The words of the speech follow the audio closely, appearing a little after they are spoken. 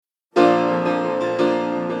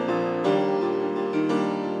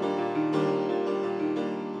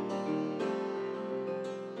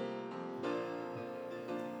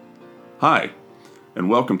Hi, and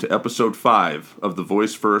welcome to Episode 5 of the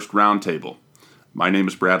VoiceFirst Roundtable. My name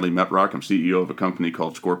is Bradley Metrock. I'm CEO of a company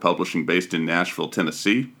called Score Publishing based in Nashville,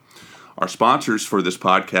 Tennessee. Our sponsors for this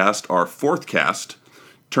podcast are Fourthcast.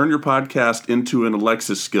 Turn your podcast into an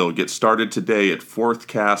Alexa skill. Get started today at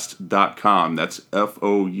fourthcast.com. That's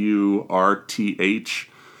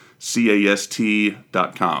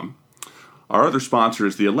fourthcast.com. Our other sponsor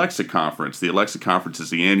is the Alexa Conference. The Alexa Conference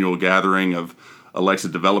is the annual gathering of Alexa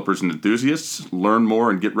developers and enthusiasts. Learn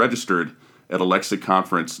more and get registered at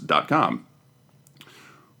alexaconference.com.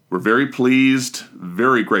 We're very pleased,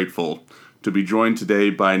 very grateful to be joined today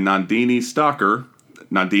by Nandini Stocker.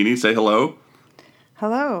 Nandini, say hello.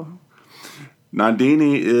 Hello.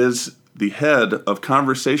 Nandini is the head of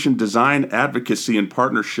conversation design advocacy and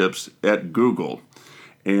partnerships at Google.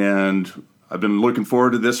 And I've been looking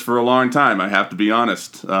forward to this for a long time, I have to be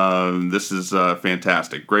honest. This is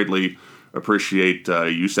fantastic. Greatly appreciate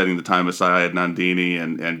you setting the time aside, Nandini,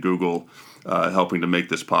 and Google helping to make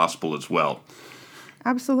this possible as well.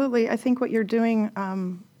 Absolutely. I think what you're doing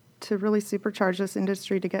to really supercharge this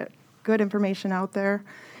industry to get good information out there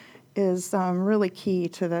is really key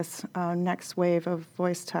to this next wave of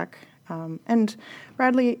voice tech. And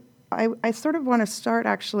Bradley, I sort of want to start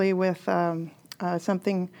actually with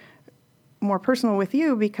something more personal with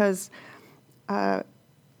you because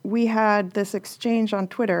we had this exchange on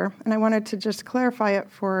Twitter, and I wanted to just clarify it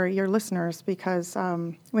for your listeners because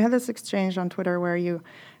we had this exchange on Twitter where you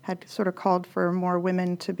had sort of called for more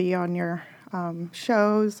women to be on your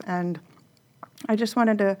shows, and I just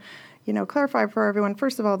wanted to, clarify for everyone.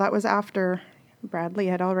 First of all, that was after Bradley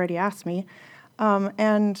had already asked me,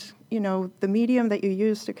 and the medium that you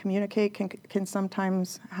use to communicate can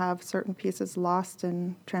sometimes have certain pieces lost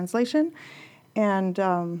in translation, and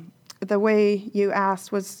the way you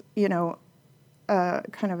asked was, kind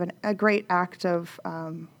of a great act of,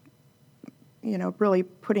 really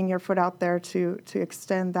putting your foot out there to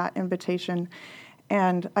extend that invitation.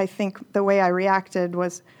 And I think the way I reacted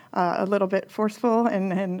was a little bit forceful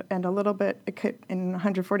and a little bit, it could, in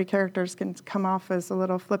 140 characters, can come off as a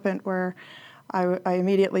little flippant, where I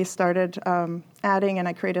immediately started adding, and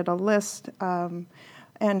I created a list. And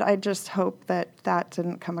I just hope that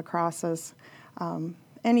didn't come across as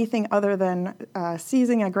anything other than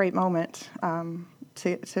seizing a great moment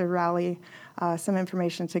to rally some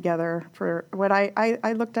information together for what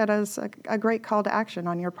I looked at as a great call to action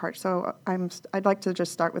on your part. So I'd like to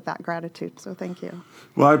just start with that gratitude. So thank you.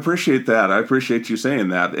 Well, I appreciate that. I appreciate you saying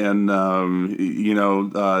that. And,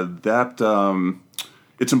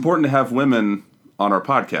 it's important to have women on our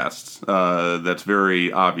podcasts. That's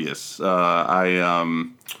very obvious.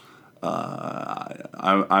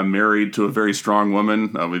 I'm married to a very strong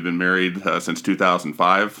woman. We've been married since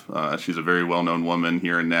 2005. She's a very well-known woman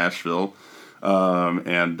here in Nashville.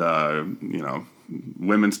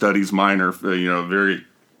 Women's studies minor, very,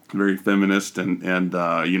 very feminist. And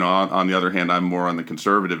on the other hand, I'm more on the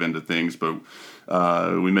conservative end of things, but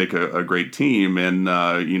we make a great team. And,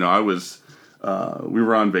 we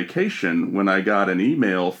were on vacation when I got an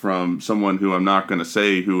email from someone who I'm not going to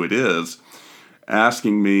say who it is,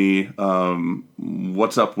 asking me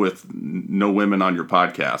what's up with no women on your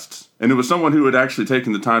podcasts. And it was someone who had actually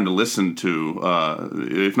taken the time to listen to,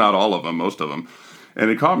 if not all of them, most of them.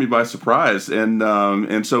 And it caught me by surprise. And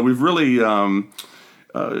so we've really,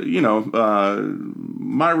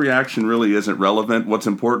 my reaction really isn't relevant. What's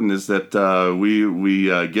important is that we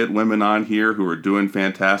get women on here who are doing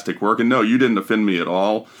fantastic work. And no, you didn't offend me at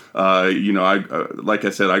all. Like I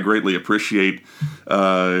said, I greatly appreciate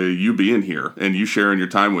you being here and you sharing your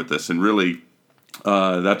time with us. And really,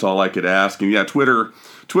 that's all I could ask. And yeah,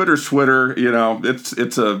 Twitter's Twitter. It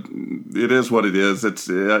is what it is.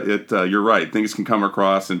 You're right. Things can come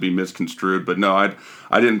across and be misconstrued. But no, I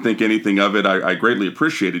didn't think anything of it. I greatly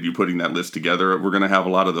appreciated you putting that list together. We're going to have a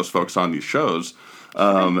lot of those folks on these shows.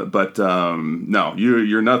 No,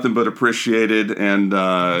 you're nothing but appreciated, and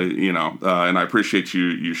and I appreciate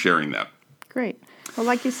you sharing that. Great. Well,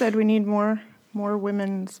 like you said, we need more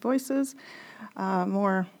women's voices,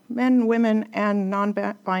 more men, women, and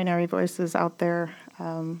non-binary voices out there,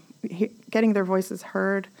 getting their voices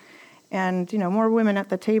heard, and more women at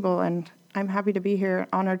the table. And I'm happy to be here,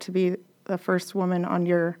 honored to be the first woman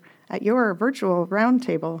at your virtual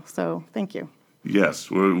roundtable. So thank you. Yes,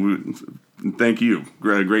 thank you.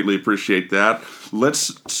 Greatly appreciate that.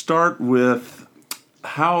 Let's start with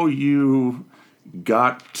how you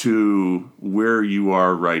got to where you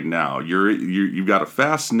are right now. You've got a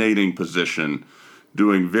fascinating position,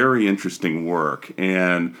 doing very interesting work,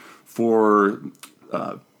 and for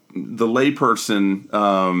the layperson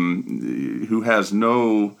who has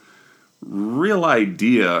no real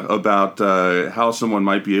idea about how someone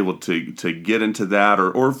might be able to get into that,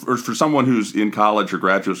 or for someone who's in college or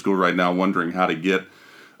graduate school right now wondering how to get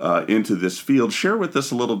into this field, share with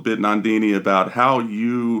us a little bit, Nandini, about how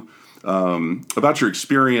you about your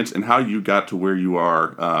experience and how you got to where you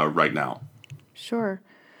are right now. Sure.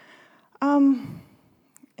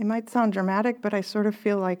 It might sound dramatic, but I sort of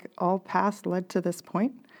feel like all paths led to this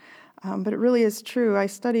point. But it really is true. I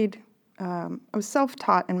was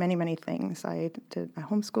self-taught in many, many things. I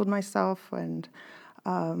homeschooled myself, and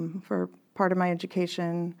for part of my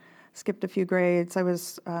education, skipped a few grades. I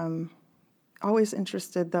was always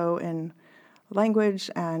interested, though, in language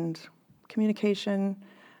and communication.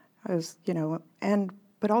 I was,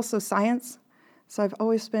 but also science. So I've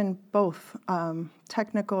always been both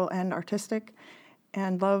technical and artistic,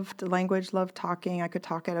 and loved language, loved talking. I could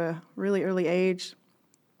talk at a really early age.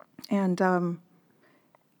 And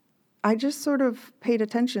I just sort of paid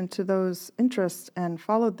attention to those interests and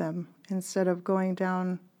followed them instead of going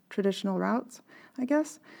down traditional routes, I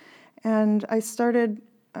guess. And I studied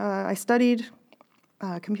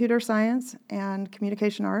computer science and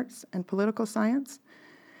communication arts and political science,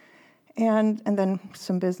 and then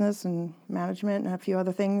some business and management and a few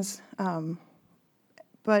other things.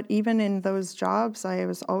 But even in those jobs, I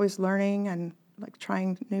was always learning and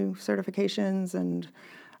trying new certifications and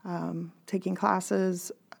taking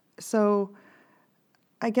classes. So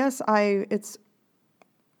I guess I'm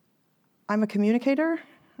a communicator.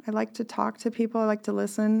 I like to talk to people. I like to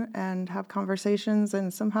listen and have conversations.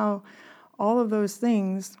 And somehow all of those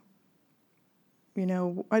things,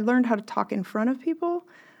 I learned how to talk in front of people.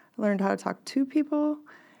 I learned how to talk to people.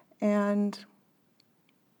 And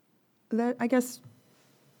that, I guess,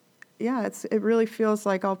 it really feels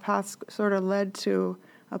like all paths sort of led to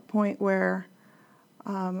a point where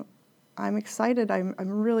I'm excited. I'm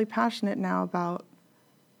really passionate now about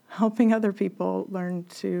helping other people learn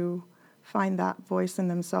to find that voice in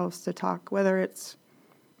themselves to talk, whether it's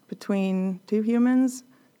between two humans,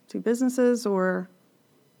 two businesses, or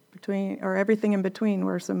everything in between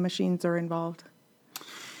where some machines are involved.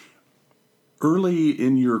 Early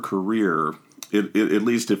in your career, at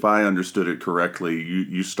least if I understood it correctly,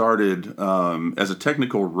 you started as a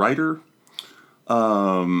technical writer. Do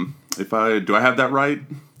I have that right?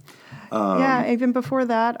 Yeah, even before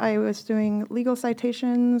that, I was doing legal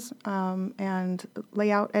citations and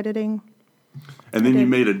layout editing. And then you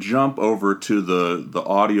made a jump over to the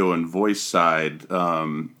audio and voice side.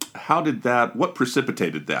 What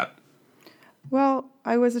precipitated that? Well,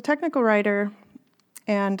 I was a technical writer,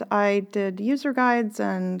 and I did user guides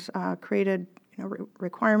and created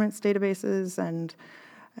requirements databases, and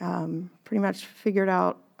pretty much figured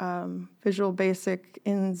out Visual Basic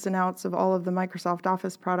ins and outs of all of the Microsoft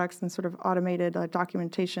Office products, and sort of automated a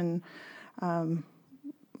documentation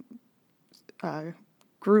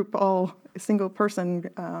group, all single person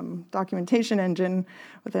documentation engine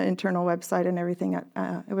with an internal website and everything.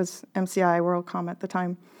 It was MCI WorldCom at the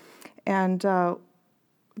time. And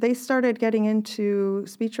they started getting into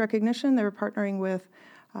speech recognition. They were partnering with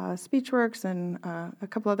SpeechWorks and a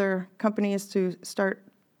couple other companies to start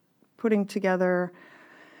putting together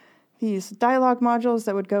these dialogue modules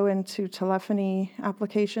that would go into telephony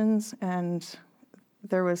applications, and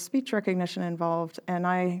there was speech recognition involved. And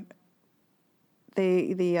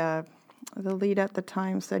the lead at the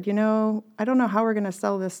time said, I don't know how we're going to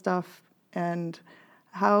sell this stuff and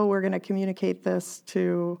how we're going to communicate this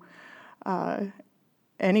to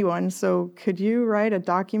anyone. So could you write a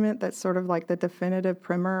document that's sort of like the definitive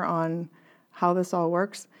primer on how this all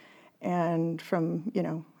works? And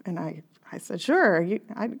and I said, sure,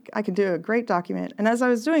 I can do a great document. And as I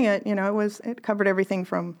was doing it, it covered everything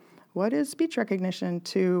from what is speech recognition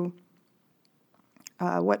to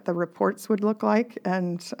what the reports would look like.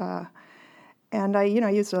 And I,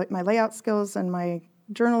 used my layout skills and my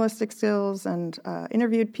journalistic skills, and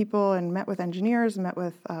interviewed people and met with engineers and met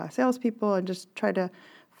with salespeople, and just tried to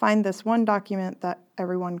find this one document that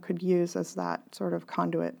everyone could use as that sort of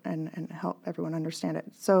conduit and help everyone understand it.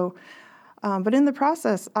 So, but in the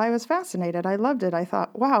process, I was fascinated. I loved it. I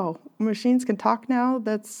thought, wow, machines can talk now.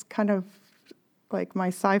 That's kind of like my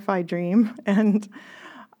sci-fi dream. And,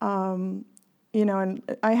 and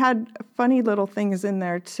I had funny little things in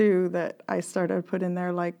there too that I started to put in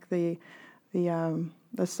there, like the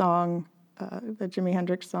song, the Jimi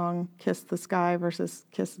Hendrix song, "Kiss the Sky" versus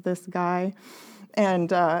 "Kiss This Guy," and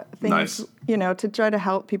things, nice. To try to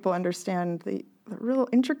help people understand the real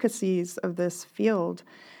intricacies of this field.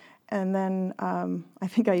 And then I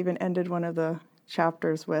think I even ended one of the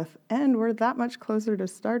chapters with, "And we're that much closer to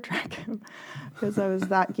Star Trek," because I was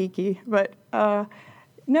that geeky. But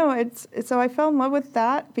No, so I fell in love with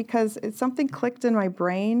that because something clicked in my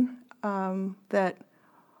brain that,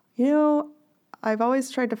 I've always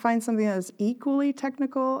tried to find something that is equally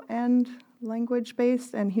technical and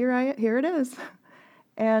language-based, and here it is.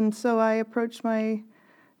 And so I approached my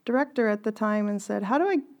director at the time and said, how do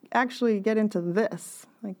I actually get into this?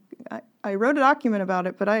 Like, I wrote a document about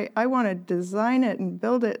it, but I want to design it and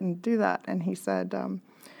build it and do that. And he said,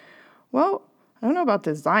 well, I don't know about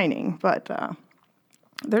designing, but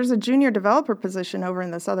there's a junior developer position over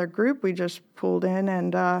in this other group we just pulled in,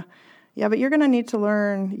 and but you're going to need to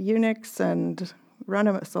learn Unix and run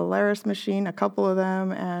a Solaris machine, a couple of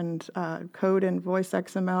them, and code in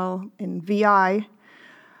VoiceXML in VI,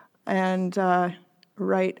 and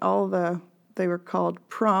write they were called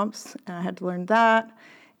prompts, and I had to learn that,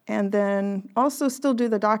 and then also still do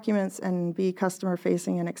the documents and be customer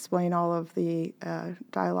facing and explain all of the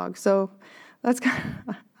dialogue. So that's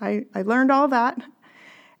I learned all that.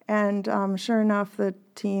 And sure enough, the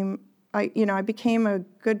team, I became a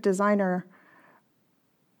good designer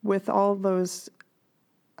with all those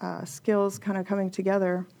skills kind of coming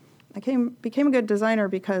together. I became a good designer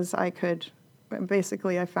because I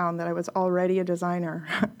found that I was already a designer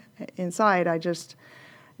inside. I just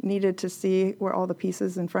needed to see where all the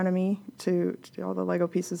pieces in front of me, to all the Lego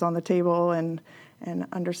pieces on the table, and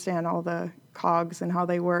understand all the cogs and how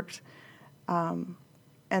they worked. And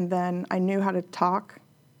then I knew how to talk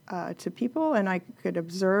to people, and I could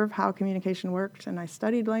observe how communication worked, and I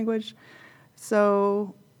studied language.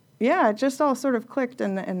 So, it just all sort of clicked,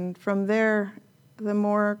 and from there, the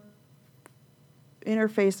more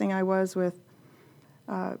interfacing I was with,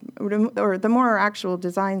 or the more actual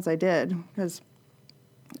designs I did, because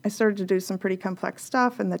I started to do some pretty complex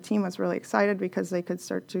stuff, and the team was really excited because they could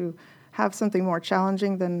start to have something more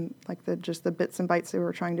challenging than like just the bits and bytes they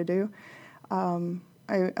were trying to do.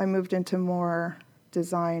 I moved into more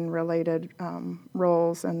design-related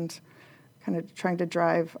roles and kind of trying to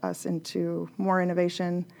drive us into more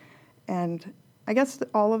innovation. And I guess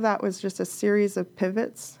all of that was just a series of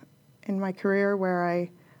pivots in my career where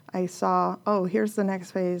I saw, oh, here's the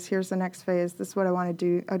next phase, this is what I want to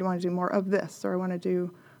do. I want to do more of this, or I want to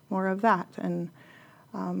do more of that, and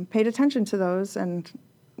paid attention to those. And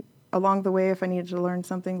along the way, if I needed to learn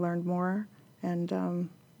something, learned more. And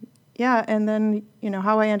and then,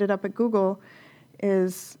 how I ended up at Google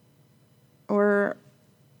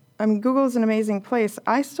Google is an amazing place.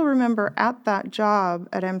 I still remember at that job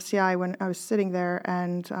at MCI when I was sitting there,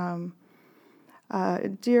 and a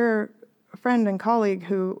dear friend and colleague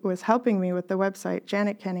who was helping me with the website,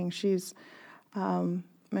 Janet Kenning, she's an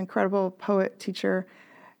incredible poet, teacher,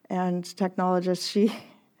 and technologist.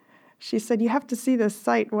 She said, you have to see this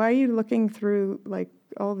site. Why are you looking through like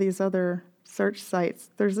all these other search sites?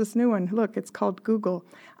 There's this new one. Look, it's called Google.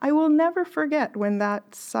 I will never forget when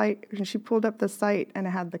she pulled up the site and it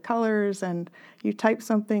had the colors, and you typed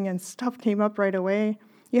something and stuff came up right away.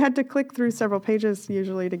 You had to click through several pages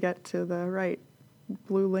usually to get to the right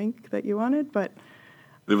blue link that you wanted, but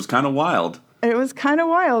it was kind of wild. It was kind of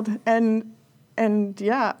wild, and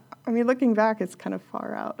looking back, it's kind of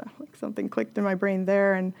far out. Like something clicked in my brain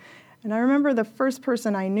there, and I remember the first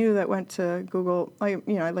person I knew that went to Google. I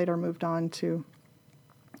later moved on to,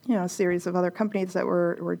 a series of other companies that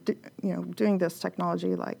were doing this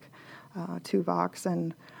technology, like Tuvox,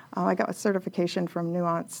 and I got a certification from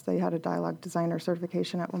Nuance. They had a dialogue designer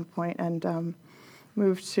certification at one point, and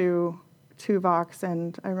moved to Tuvox.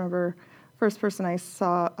 And I remember first person I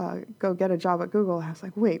saw go get a job at Google, I was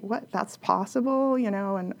like, wait, what? That's possible,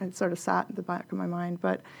 and it sort of sat in the back of my mind.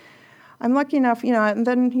 But I'm lucky enough, and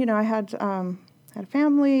then, I had a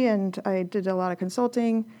family, and I did a lot of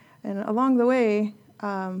consulting, and along the way,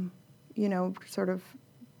 sort of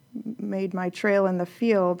made my trail in the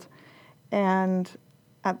field. And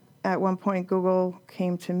at one point, Google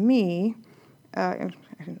came to me. I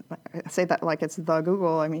say that like it's the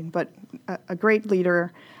Google, but a great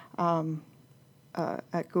leader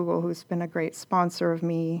at Google who's been a great sponsor of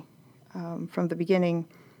me from the beginning.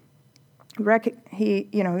 He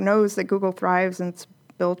knows that Google thrives and it's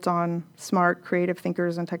built on smart, creative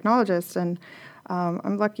thinkers and technologists, and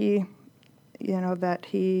I'm lucky, that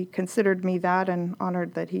he considered me that, and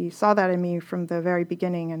honored that he saw that in me from the very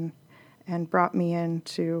beginning, and brought me in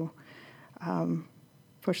to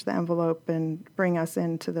push the envelope and bring us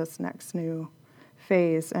into this next new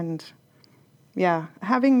phase. And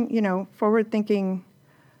having forward-thinking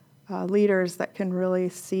leaders that can really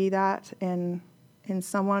see that in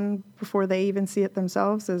someone before they even see it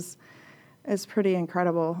themselves is pretty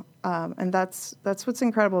incredible. And that's what's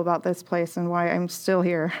incredible about this place and why I'm still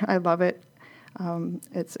here. I love it.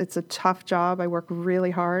 It's a tough job. I work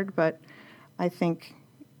really hard, but I think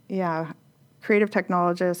yeah, creative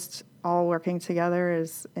technologists all working together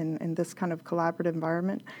is in this kind of collaborative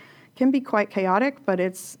environment can be quite chaotic, but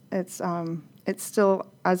it's still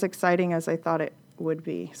as exciting as I thought it would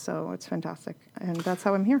be. So it's fantastic, and that's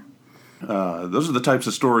how I'm here. Those are the types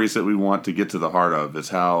of stories that we want to get to the heart of, is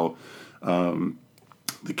how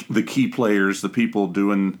the key players, the people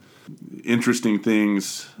doing interesting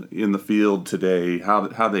things in the field today,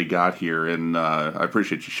 how they got here, and I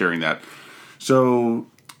appreciate you sharing that. So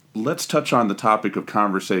let's touch on the topic of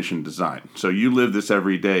conversation design. So you live this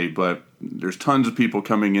every day, but there's tons of people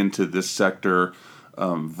coming into this sector.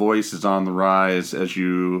 Voice is on the rise, as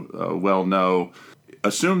you well know.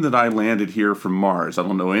 Assume that I landed here from Mars. I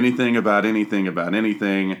don't know anything about anything, and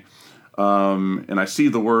I see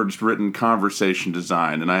the words written conversation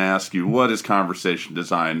design, and I ask you, what is conversation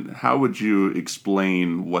design? How would you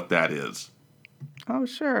explain what that is? Oh,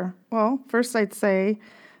 sure. Well, first I'd say,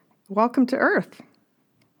 welcome to Earth.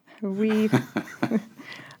 We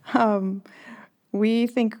we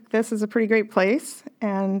think this is a pretty great place,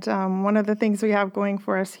 and one of the things we have going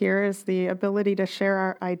for us here is the ability to share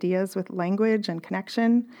our ideas with language and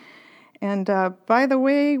connection. And by the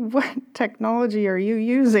way, what technology are you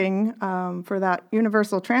using for that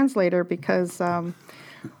universal translator? Because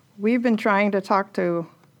we've been trying to talk to,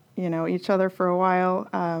 each other for a while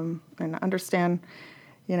and understand,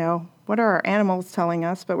 what are our animals telling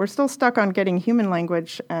us? But we're still stuck on getting human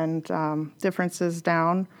language and differences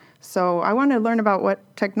down. So I want to learn about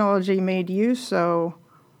what technology made you so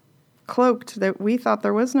cloaked that we thought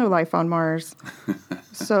there was no life on Mars.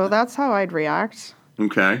 So that's how I'd react.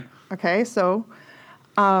 Okay, so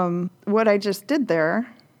what I just did there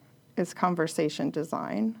is conversation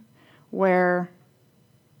design, where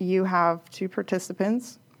you have two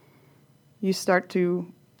participants.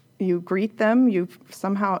 You greet them, you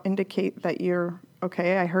somehow indicate that you're,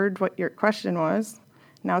 okay, I heard what your question was.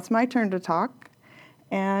 Now it's my turn to talk,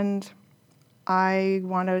 and I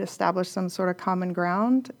want to establish some sort of common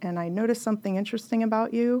ground, and I noticed something interesting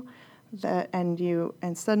about you,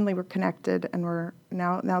 and suddenly we're connected, and we're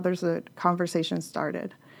now there's a conversation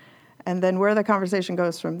started. And then where the conversation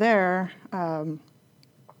goes from there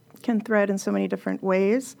can thread in so many different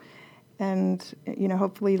ways, and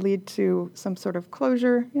hopefully lead to some sort of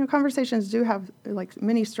closure. Conversations do have like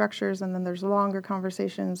mini structures, and then there's longer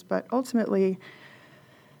conversations, but ultimately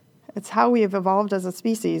it's how we have evolved as a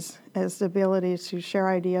species, is the ability to share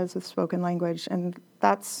ideas with spoken language, and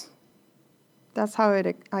that's how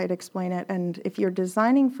I'd explain it. And if you're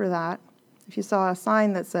designing for that, if you saw a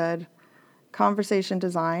sign that said conversation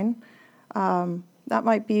design, that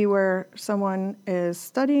might be where someone is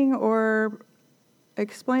studying or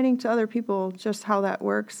explaining to other people just how that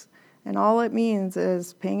works. And all it means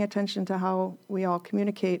is paying attention to how we all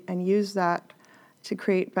communicate and use that to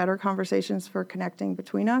create better conversations for connecting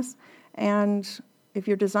between us. And if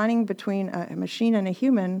you're designing between a machine and a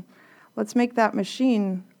human, let's make that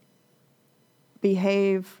machine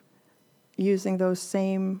behave using those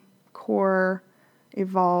same core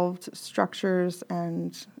evolved structures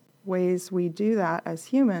and ways we do that as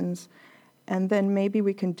humans. And then maybe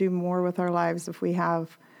we can do more with our lives if we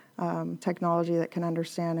have technology that can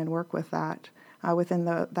understand and work with that within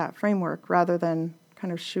that framework, rather than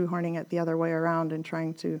kind of shoehorning it the other way around and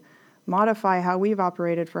trying to modify how we've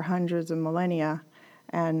operated for hundreds of millennia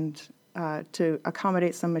and to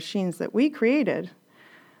accommodate some machines that we created.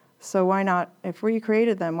 So why not, if we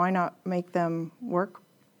created them, why not make them work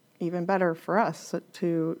even better for us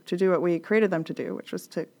to do what we created them to do, which was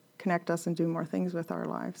to connect us and do more things with our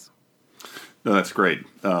lives. No, that's great.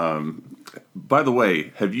 By the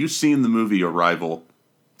way, have you seen the movie Arrival?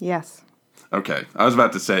 Yes. Okay. I was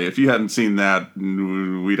about to say, if you hadn't seen that,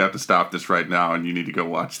 we'd have to stop this right now, and you need to go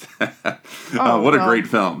watch that. What a great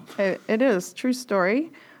film. It is. True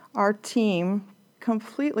story. Our team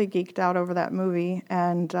completely geeked out over that movie,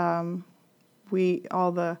 and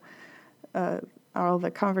all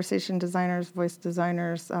the conversation designers, voice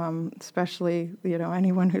designers, especially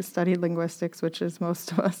anyone who studied linguistics, which is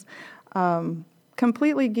most of us,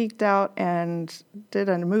 completely geeked out and did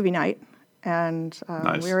a movie night. And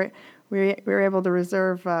nice. we were able to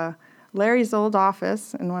reserve Larry's old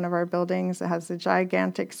office in one of our buildings. It has a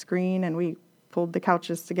gigantic screen, and we pulled the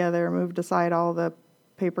couches together, moved aside all the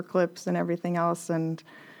paper clips and everything else, and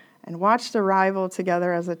watched Arrival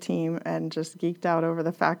together as a team, and just geeked out over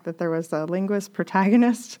the fact that there was a linguist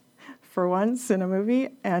protagonist for once in a movie.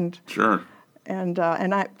 And sure.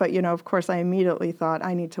 But of course, I immediately thought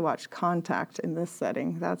I need to watch Contact in this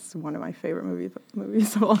setting. That's one of my favorite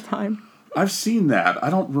movies of all time. I've seen that. I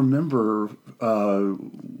don't remember.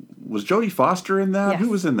 Was Jodie Foster in that? Yes. Who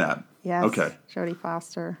was in that? Yes. Okay. Jodie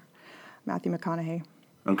Foster, Matthew McConaughey.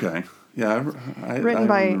 Okay. Yeah, Written I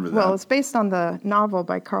by, remember that. well, it's based on the novel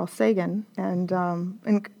by Carl Sagan. And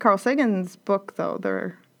in Carl Sagan's book, though, there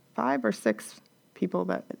are 5 or 6 people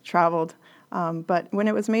that traveled. But when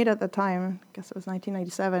it was made at the time, I guess it was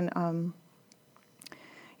 1997,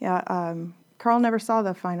 Carl never saw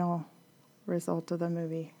the final result of the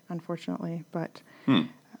movie, unfortunately. But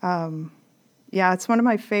yeah, it's one of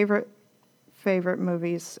my favorite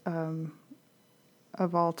movies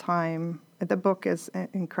of all time. The book is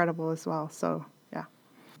incredible as well. So yeah.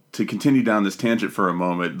 To continue down this tangent for a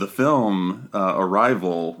moment, the film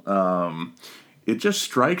Arrival, it just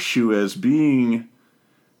strikes you as being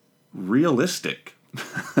realistic.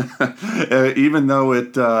 Even though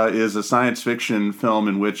it is a science fiction film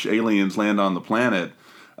in which aliens land on the planet,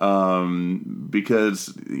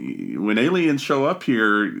 because when aliens show up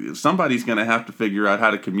here, somebody's going to have to figure out how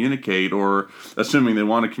to communicate, or assuming they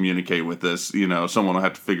want to communicate with us, someone will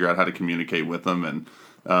have to figure out how to communicate with them. And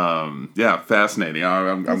yeah, fascinating.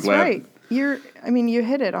 I'm That's glad. Right. You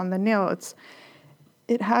hit it on the nail.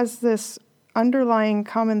 It has this underlying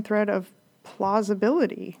common thread of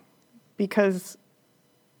plausibility, because,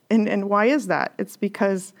 and why is that? It's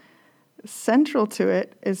because central to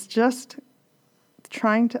it is just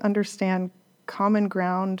trying to understand common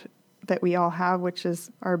ground that we all have, which is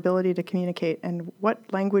our ability to communicate. And what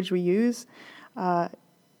language we use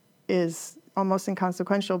is almost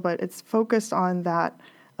inconsequential, but it's focused on that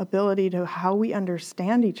ability to how we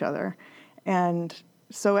understand each other. And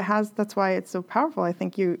so that's why it's so powerful. I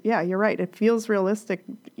think you're right. It feels realistic,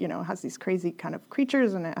 it has these crazy kind of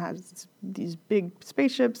creatures, and it has these big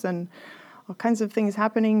spaceships and all kinds of things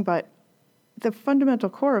happening, but the fundamental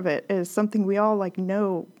core of it is something we all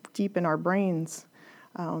know deep in our brains,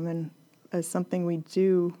 and is something we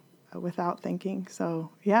do without thinking.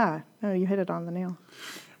 So yeah, no, you hit it on the nail.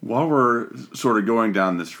 While we're sort of going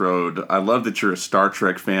down this road, I love that you're a Star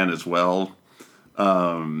Trek fan as well,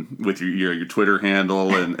 with your Twitter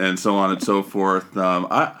handle and so on and so forth.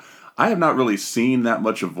 I have not really seen that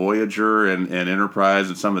much of Voyager and Enterprise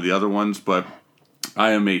and some of the other ones, but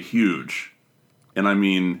I am a huge, and I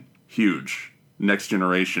mean huge, Next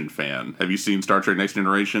Generation fan. Have you seen Star Trek Next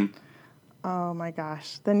Generation? Oh my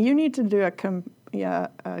gosh! Then you need to do a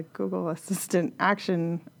Google Assistant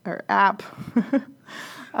action or app.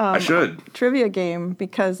 I should. Trivia game,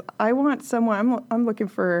 because I want someone. I'm looking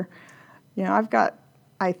for. I've got,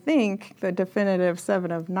 I think, the definitive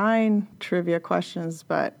 7 of 9 trivia questions,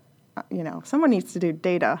 but someone needs to do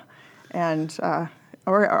data, and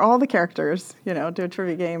or all the characters. Do a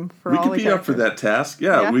trivia game for all the characters. We could be up for that task.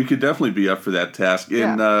 Yeah, we could definitely be up for that task.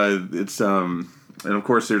 And it's and of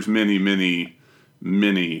course there's many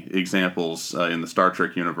examples in the Star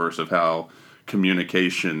Trek universe of how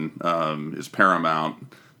communication is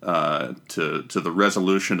paramount to the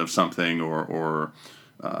resolution of something or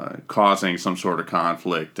causing some sort of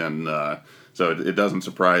conflict, and so it doesn't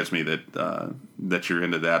surprise me that you're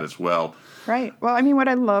into that as well. Right. Well, what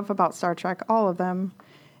I love about Star Trek, all of them,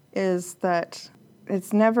 is that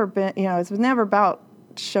it's never been, it's never about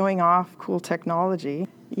showing off cool technology.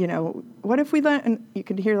 What if we land, and you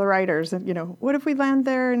could hear the writers, what if we land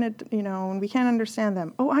there and and we can't understand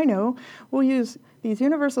them? Oh, I know. We'll use these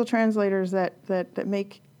universal translators that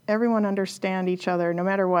make everyone understand each other no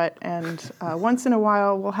matter what. And once in a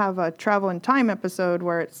while, we'll have a travel in time episode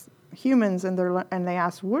where it's humans and they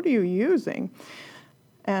ask, "What are you using?"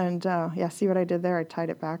 And see what I did there? I tied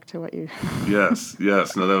it back to what you. Yes.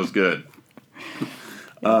 No, that was good.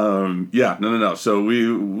 No. So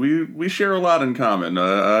we share a lot in common.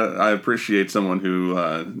 I appreciate someone who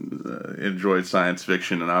enjoys science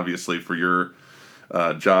fiction, and obviously for your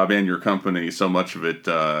job and your company, so much of it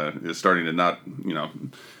is starting to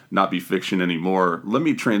not be fiction anymore. Let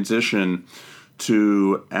me transition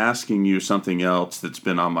to asking you something else that's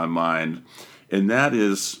been on my mind, and that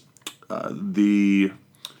is the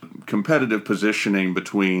competitive positioning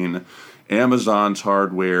between Amazon's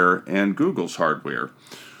hardware and Google's hardware.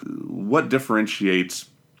 What differentiates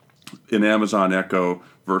an Amazon Echo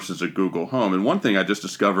versus a Google Home? And one thing I just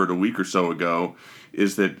discovered a week or so ago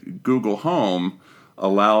is that Google Home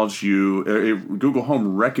Google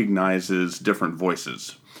Home recognizes different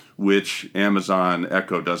voices, which Amazon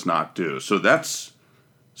Echo does not do. So that's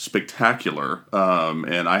spectacular,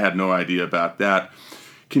 and I had no idea about that.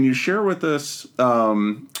 Can you share with us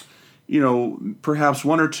perhaps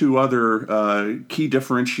one or two other key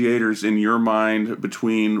differentiators in your mind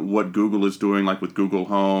between what Google is doing, like with Google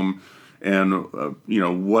Home, and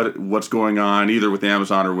what's going on either with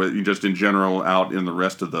Amazon or with just in general out in the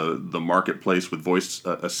rest of the marketplace with voice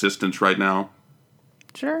assistants right now?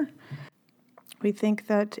 Sure. We think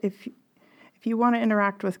that if you want to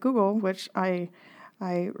interact with Google, which I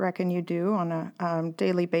I reckon you do on a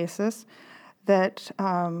daily basis, that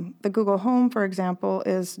the Google Home, for example,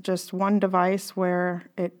 is just one device where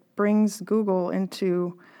it brings Google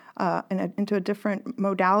into into a different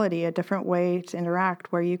modality, a different way to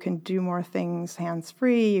interact, where you can do more things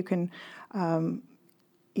hands-free. You can,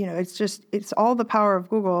 it's all the power of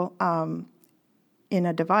Google in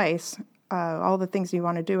a device, all the things you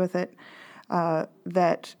want to do with it, and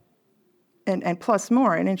plus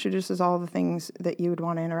more. It introduces all the things that you would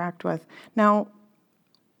want to interact with. Now,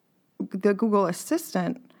 the Google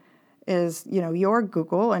Assistant is, your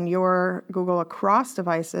Google and your Google across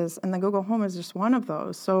devices, and the Google Home is just one of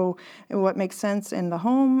those. So what makes sense in the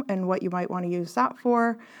home and what you might want to use that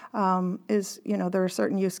for is, there are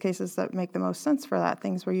certain use cases that make the most sense for that.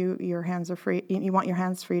 Things where your hands are free, you want your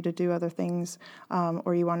hands free to do other things,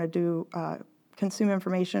 or you want to do consume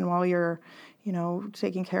information while you're,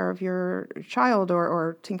 taking care of your child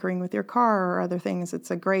or tinkering with your car or other things. It's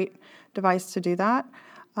a great device to do that.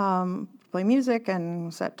 Play music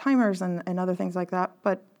and set timers and other things like that.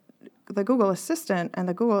 But the Google Assistant and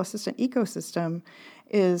the Google Assistant ecosystem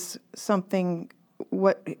is something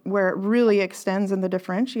where it really extends, and the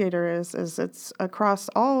differentiator is it's across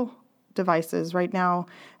all devices. Right now,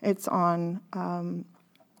 it's on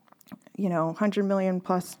 100 million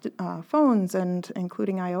plus phones, and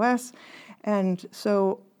including iOS. And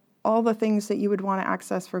so all the things that you would want to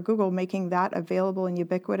access for Google, making that available and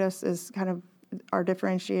ubiquitous is kind of our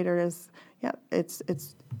differentiator. Is it's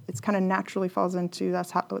kind of naturally falls into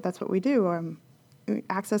that's what we do.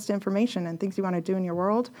 Access to information and things you want to do in your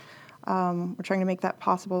world. We're trying to make that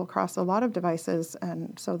possible across a lot of devices,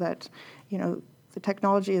 and so that the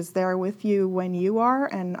technology is there with you when you are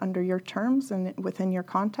and under your terms and within your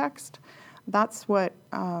context. That's where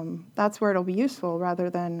it'll be useful, rather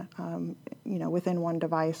than within one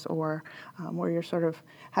device, or where you're sort of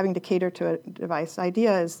having to cater to a device. The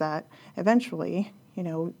idea is that eventually,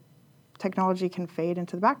 technology can fade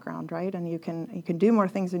into the background, right? And you can do more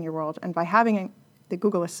things in your world. And by having the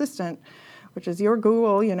Google Assistant, which is your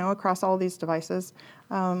Google, across all these devices,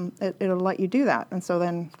 it'll let you do that. And so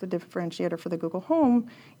then the differentiator for the Google Home,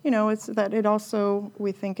 it's that it also,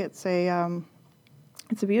 we think it's a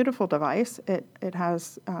beautiful device. It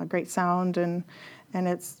has great sound, and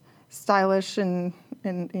it's stylish, and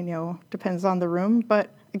depends on the room. But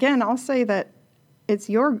again, I'll say that it's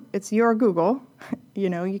your Google.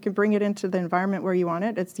 You can bring it into the environment where you want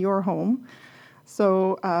it. It's your home.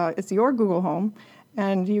 So it's your Google Home,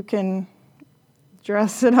 and you can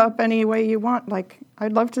dress it up any way you want. Like,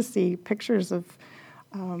 I'd love to see pictures of,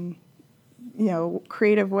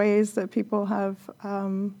 creative ways that people have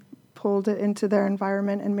pulled it into their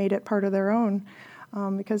environment and made it part of their own.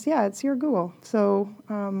 Because, it's your Google. So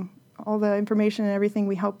all the information and everything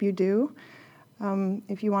we help you do,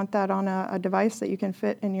 if you want that on a device that you can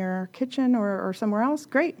fit in your kitchen or somewhere else,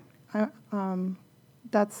 great.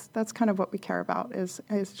 That's kind of what we care about, is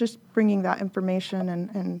just bringing that information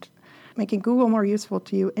and making Google more useful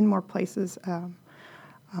to you in more places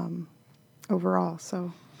overall.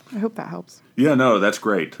 So I hope that helps. Yeah, no, that's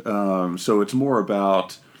great. So it's more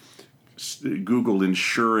about Google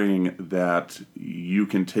ensuring that you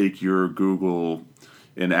can take your Google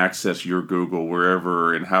and access your Google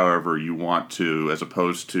wherever and however you want to, as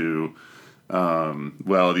opposed to,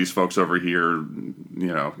 these folks over here,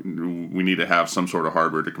 we need to have some sort of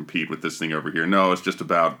hardware to compete with this thing over here. No, it's just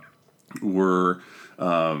about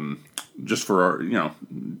just for our,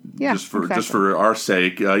 exactly. just for our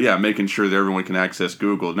sake, making sure that everyone can access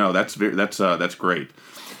Google. No, that's great,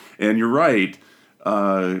 and you're right.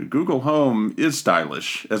 Google Home is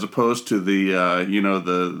stylish, as opposed to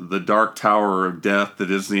the dark tower of death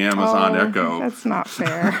that is the Amazon Echo. That's not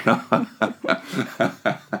fair.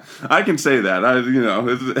 I can say that.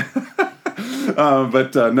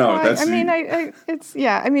 But no, that's.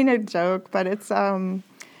 a joke, but it's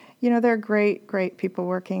they're great people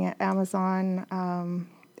working at Amazon.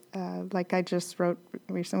 Like I just wrote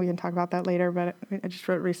recently, we can talk about that later, but I just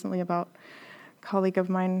wrote recently about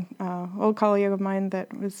old colleague of mine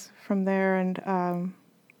that was from there, and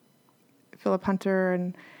Philip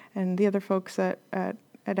Hunter and the other folks at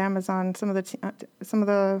Amazon. Some of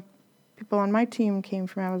the people on my team came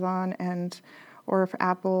from Amazon or for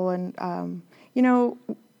Apple, and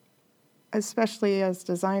especially as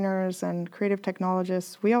designers and creative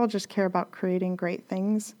technologists, we all just care about creating great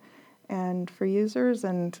things and for users,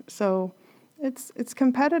 and so it's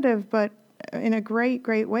competitive, but in a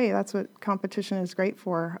great way. That's what competition is great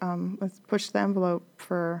for. Let's push the envelope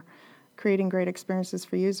for creating great experiences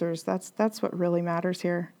for users. That's what really matters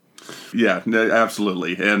here. Yeah,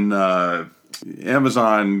 absolutely. And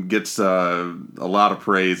Amazon gets a lot of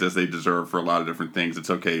praise, as they deserve, for a lot of different things. It's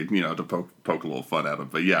okay, to poke a little fun at them.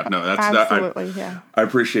 But yeah, no, that's absolutely, yeah. I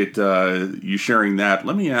appreciate you sharing that.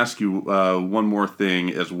 Let me ask you one more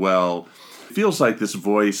thing as well. It feels like this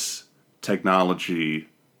voice technology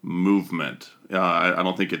movement. I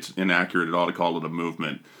don't think it's inaccurate at all to call it a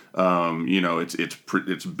movement.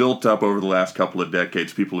 It's built up over the last couple of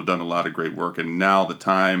decades. People have done a lot of great work, and now the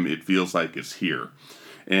time, it feels like, is here.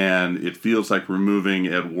 And it feels like we're moving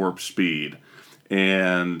at warp speed.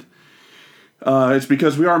 And it's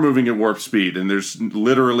because we are moving at warp speed, and there's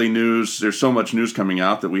literally news. There's so much news coming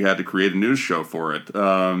out that we had to create a news show for it.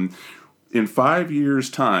 In 5 years'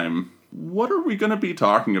 time, what are we going to be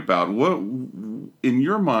talking about? What, in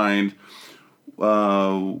your mind,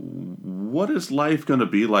 what is life going to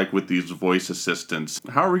be like with these voice assistants?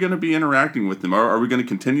 How are we going to be interacting with them? Are we going to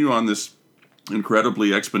continue on this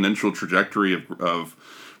incredibly exponential trajectory of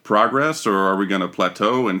progress, or are we going to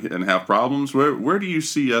plateau and have problems? Where do you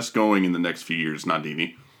see us going in the next few years,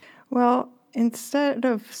 Nandini? Well, instead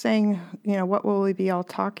of saying, what will we be all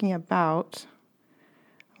talking about,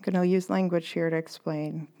 I'm going to use language here to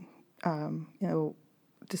explain.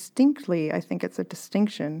 Distinctly, I think it's a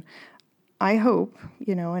distinction. I hope,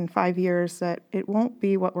 in 5 years that it won't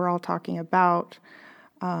be what we're all talking about,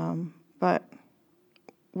 but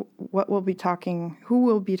what we'll be talking, who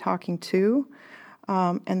we'll be talking to,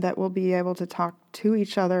 and that we'll be able to talk to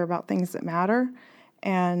each other about things that matter,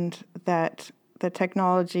 and that the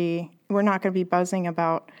technology, we're not going to be buzzing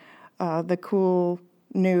about the cool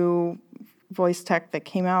new voice tech that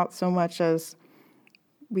came out so much as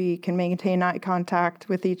we can maintain eye contact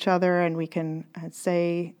with each other, and we can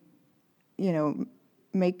say,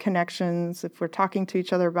 make connections if we're talking to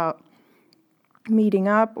each other about meeting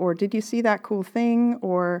up, or did you see that cool thing,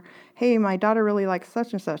 or hey, my daughter really likes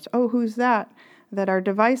such and such. Oh, who's that? That our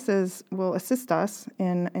devices will assist us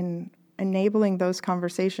in enabling those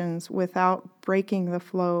conversations without breaking the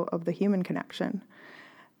flow of the human connection.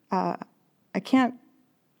 I can't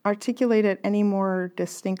articulate it any more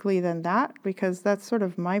distinctly than that, because that's sort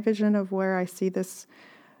of my vision of where I see this,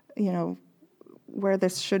 where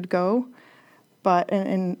this should go. But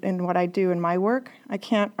in what I do in my work, I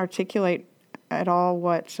can't articulate at all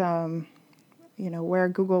what, where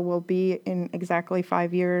Google will be in exactly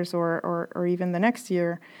 5 years or even the next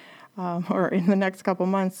year, or in the next couple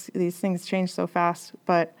months. These things change so fast.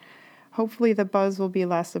 But hopefully the buzz will be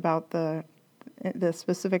less about the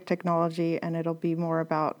specific technology, and it'll be more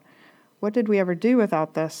about, what did we ever do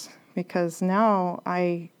without this? Because now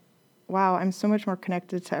I'm so much more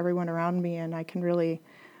connected to everyone around me, and I can really,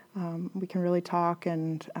 we can really talk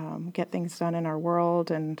and get things done in our world,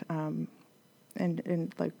 and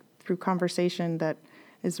like through conversation that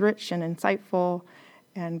is rich and insightful,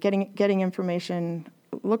 and getting information,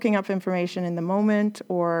 looking up information in the moment,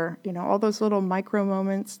 or all those little micro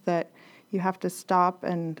moments that you have to stop,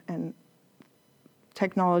 and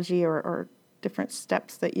technology or different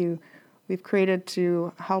steps that we've created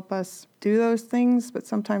to help us do those things, but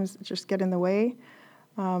sometimes just get in the way,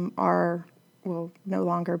 will no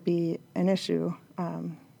longer be an issue.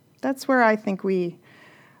 That's where I think we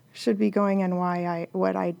should be going, and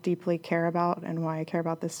what I deeply care about, and why I care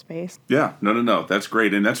about this space. Yeah, no, that's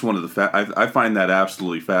great, and that's one of the I find that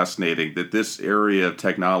absolutely fascinating, that this area of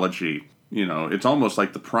technology, it's almost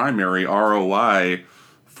like the primary ROI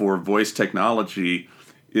for voice technology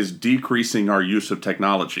is decreasing our use of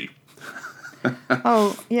technology.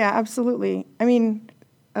 Oh, yeah, absolutely. I mean,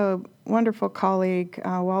 a wonderful colleague,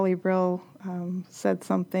 Wally Brill, said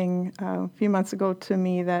something a few months ago to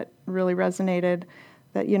me that really resonated,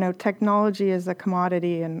 that, technology is a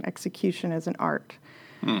commodity and execution is an art.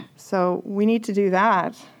 So we need to do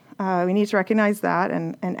that. We need to recognize that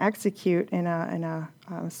and execute in a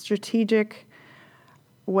strategic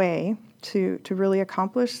way to really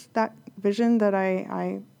accomplish that vision that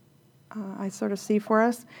I sort of see for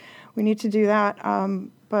us. We need to do that.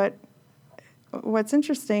 But what's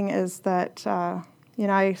interesting is that,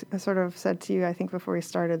 I sort of said to you, I think before we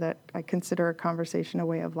started, that I consider a conversation a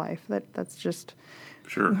way of life. That's just,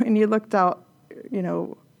 sure. When you looked out,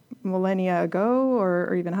 millennia ago,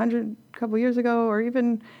 or even a couple years ago, or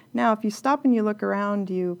even now, if you stop and you look around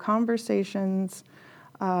you, conversations,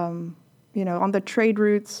 on the trade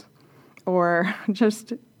routes, or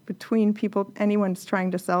just between people, anyone's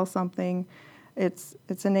trying to sell something, it's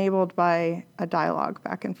enabled by a dialogue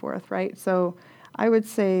back and forth, right? So I would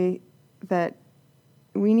say that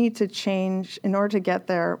we need to change. In order to get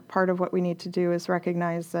there, part of what we need to do is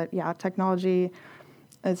recognize that, technology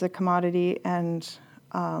is a commodity, and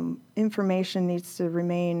information needs to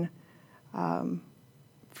remain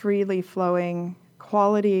freely flowing,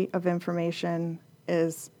 quality of information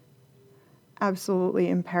is absolutely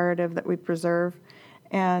imperative that we preserve.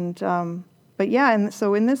 And but yeah, and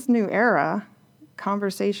so in this new era,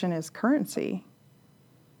 conversation is currency.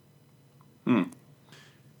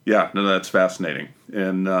 Yeah, no, that's fascinating,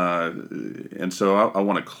 and so I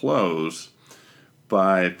want to close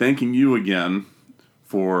by thanking you again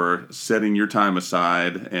for setting your time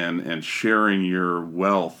aside and sharing your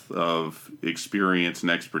wealth of experience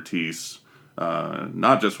and expertise,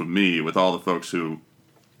 not just with me, with all the folks who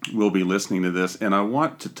will be listening to this. And I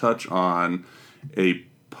want to touch on a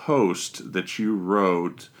post that you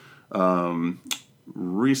wrote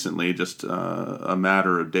recently, just a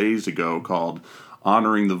matter of days ago, called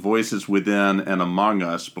Honoring the Voices Within and Among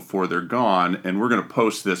Us Before They're Gone. And we're going to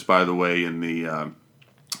post this, by the way, in the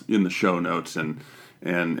show notes and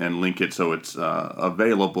link it so it's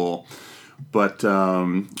available. But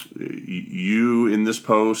you, in this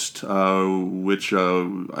post, which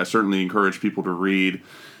I certainly encourage people to read,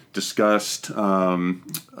 discussed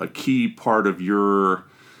a key part of your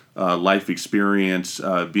life experience,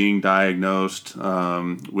 being diagnosed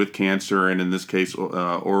with cancer, and in this case,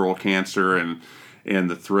 oral cancer, and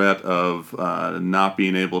the threat of not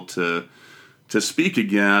being able to speak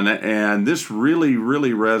again. And this really,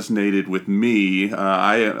 really resonated with me.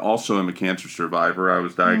 I also am a cancer survivor. I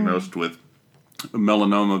was diagnosed with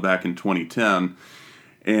melanoma back in 2010.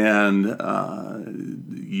 And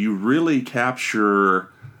you really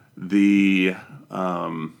capture the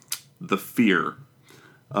fear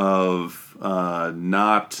of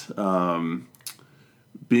not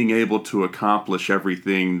being able to accomplish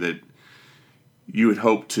everything that you had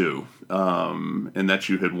hoped to, and that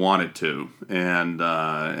you had wanted to.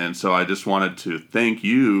 And so I just wanted to thank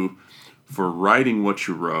you for writing what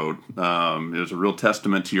you wrote. It was a real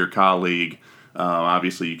testament to your colleague.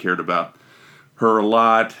 Obviously, you cared about her a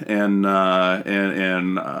lot, and I,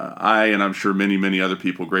 and I'm sure many other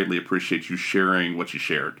people, greatly appreciate you sharing what you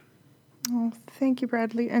shared. Oh, thank you,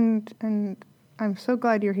 Bradley, and I'm so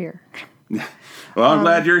glad you're here. Well, I'm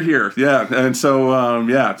glad you're here. Yeah, and so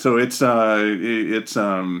so it's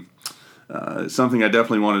something I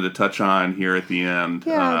definitely wanted to touch on here at the end.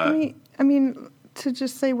 Yeah, I mean, to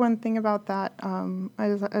just say one thing about that,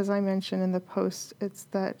 as I mentioned in the post, it's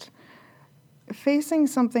that facing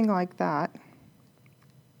something like that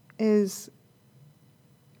is,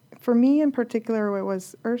 for me in particular, it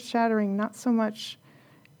was earth-shattering. Not so much,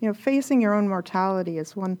 facing your own mortality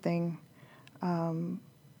is one thing,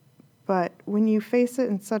 but when you face it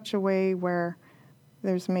in such a way where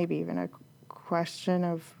there's maybe even a question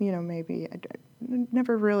of, maybe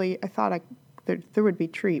I thought there would be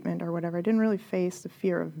treatment or whatever. I didn't really face the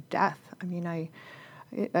fear of death. I mean,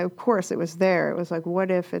 of course it was there. It was like,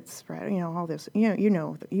 what if it's spread, all this,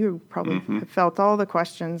 you probably have felt all the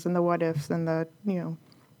questions and the what ifs and the, you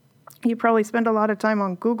probably spend a lot of time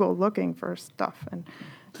on Google looking for stuff. And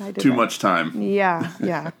I did Too much time.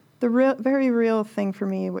 Yeah. The very real thing for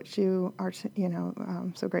me, which you are,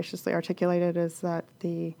 so graciously articulated, is that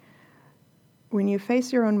when you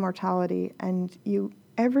face your own mortality and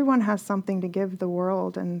everyone has something to give the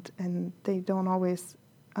world, and they don't always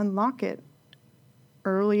unlock it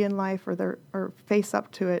early in life or face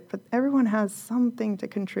up to it, but everyone has something to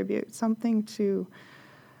contribute, something to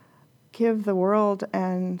give the world,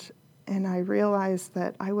 and I realized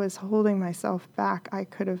that I was holding myself back. I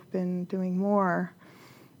could have been doing more.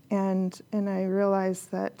 And I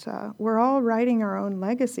realized that we're all writing our own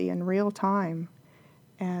legacy in real time.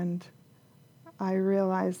 And I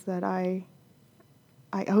realized that I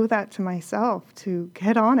owe that to myself, to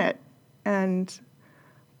get on it and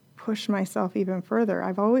push myself even further.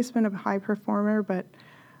 I've always been a high performer, but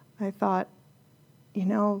I thought,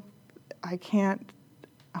 I can't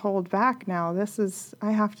hold back now.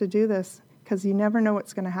 I have to do this, because you never know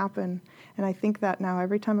what's going to happen. And I think that now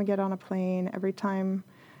every time I get on a plane, every time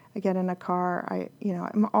I get in a car,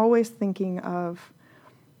 I'm always thinking of,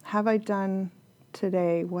 have I done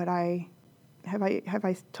today what have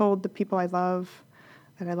I told the people I love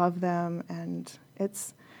that I love them? And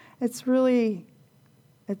it's really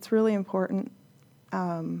important.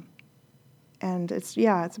 And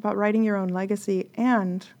it's about writing your own legacy.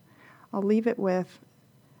 And I'll leave it with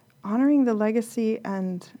honoring the legacy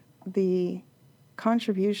and the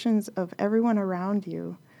contributions of everyone around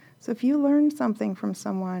you. So if you learn something from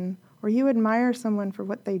someone, or you admire someone for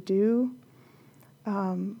what they do,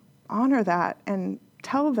 honor that and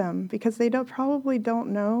tell them, because they probably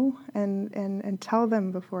don't know, and tell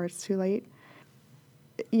them before it's too late.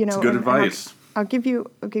 It's good advice. I'll give you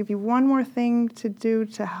one more thing to do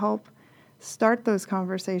to help start those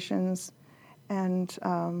conversations, and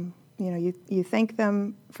you thank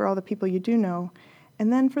them for all the people you do know,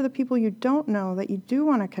 And then for the people you don't know that you do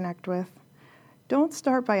want to connect with, don't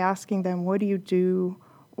start by asking them, what do you do,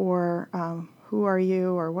 or who are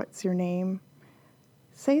you, or what's your name?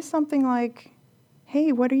 Say something like,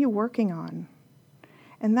 hey, what are you working on?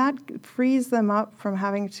 And that frees them up from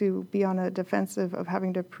having to be on a defensive of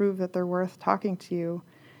having to prove that they're worth talking to you.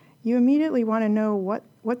 You immediately want to know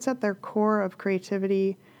what's at their core of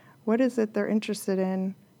creativity, what is it they're interested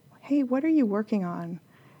in. Hey, what are you working on?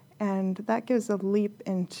 And that gives a leap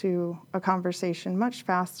into a conversation much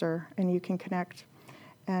faster, and you can connect.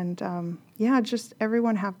 And just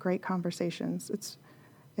everyone have great conversations.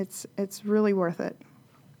 It's really worth it.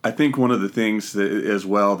 I think one of the things that, as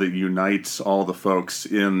well, that unites all the folks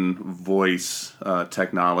in voice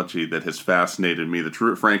technology that has fascinated me, that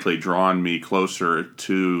frankly drawn me closer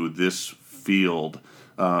to this field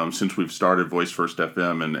since we've started VoiceFirst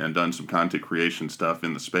FM and done some content creation stuff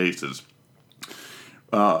in the space, is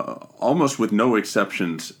almost with no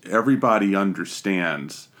exceptions, everybody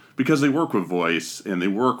understands, because they work with voice and they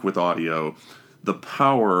work with audio, the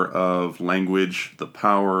power of language, the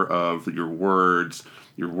power of your words.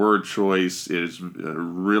 Your word choice is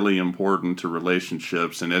really important to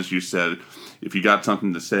relationships. And as you said, if you got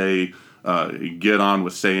something to say, get on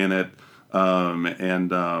with saying it.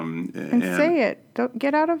 And say it. Don't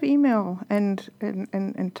get out of email and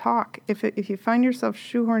talk. If you find yourself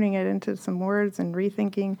shoehorning it into some words and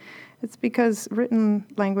rethinking, it's because written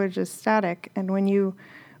language is static. And when you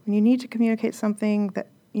need to communicate something that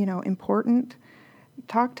important,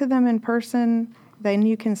 talk to them in person. Then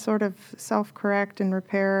you can sort of self-correct and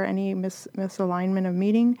repair any misalignment of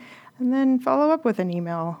meaning, and then follow up with an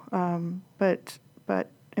email. But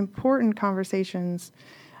important conversations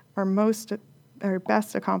are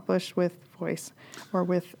best accomplished with voice or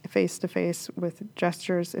with face-to-face, with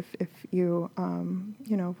gestures. If you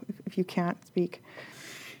can't speak.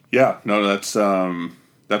 Yeah, no,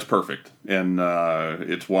 that's perfect, and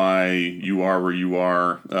it's why you are where you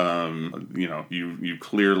are. You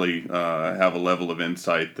clearly have a level of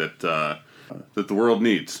insight that the world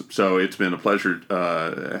needs. So it's been a pleasure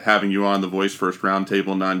having you on the VoiceFirst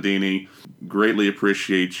Roundtable, Nandini. Greatly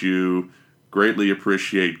appreciate you. Greatly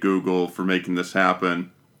appreciate Google for making this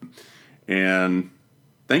happen. And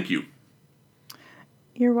thank you.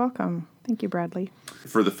 You're welcome. Thank you, Bradley.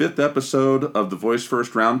 For the 5th episode of the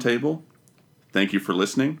VoiceFirst Roundtable, thank you for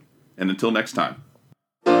listening, and until next time.